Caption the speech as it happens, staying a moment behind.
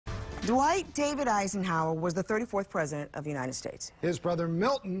Dwight David Eisenhower was the 34th president of the United States. His brother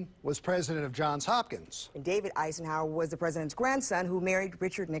Milton was president of Johns Hopkins. And David Eisenhower was the president's grandson who married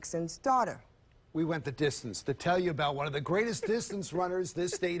Richard Nixon's daughter. We went the distance to tell you about one of the greatest distance runners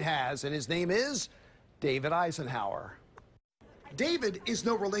this state has, and his name is David Eisenhower. David is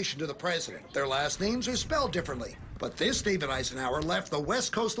no relation to the president. Their last names are spelled differently. But this David Eisenhower left the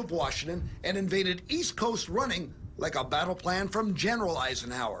west coast of Washington and invaded East Coast running like a battle plan from General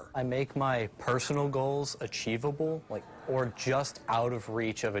Eisenhower. I make my personal goals achievable, or just out of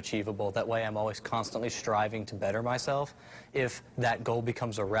reach of achievable. That way I'm always constantly striving to better myself. If that goal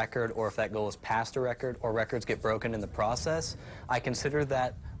becomes a record, or if that goal is past a record, or records get broken in the process, I consider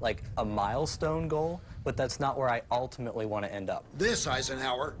that like a milestone goal, but that's not where I ultimately want to end up. This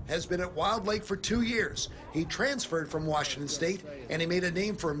Eisenhower has been at Wild Lake for 2 years. He transferred from Washington State, and he made a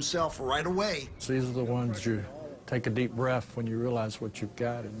name for himself right away. So these are the ones you take a deep breath when you realize what you've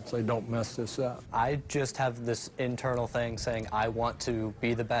got and say, don't mess this up. I just have this internal thing saying I want to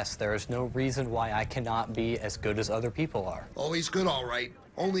be the best. There is no reason why I cannot be as good as other people are. Oh, he's good, all right.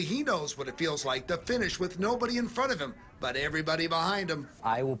 Only he knows what it feels like to finish with nobody in front of him, but everybody behind him.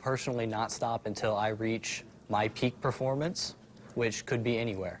 I will personally not stop until I reach my peak performance, which could be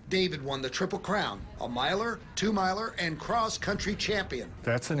anywhere. David won the Triple Crown, a miler, 2-miler, and cross-country champion.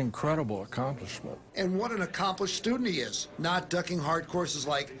 That's an incredible accomplishment. And what an accomplished student he is, not ducking hard courses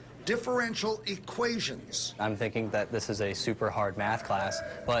like differential equations. I'm thinking that this is a super hard math class,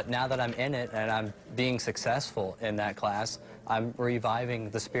 but now that I'm in it and I'm being successful in that class, I'm reviving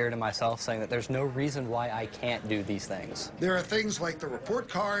the spirit in myself, saying that there's no reason why I can't do these things. There are things like the report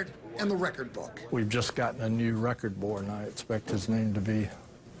card and the record book. We've just gotten a new record board, and I expect his name to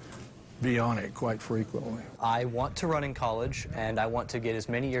be on it quite frequently. I want to run in college, and I want to get as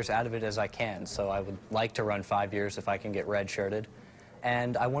many years out of it as I can, so I would like to run 5 years if I can get redshirted.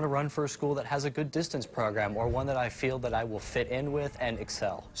 And I want to run for a school that has a good distance program, or one that I feel that I will fit in with and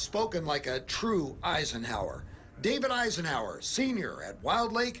excel. Spoken like a true Eisenhower. David Eisenhower, senior at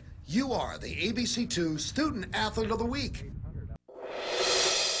Wild Lake, you are the ABC2 Student Athlete of the Week.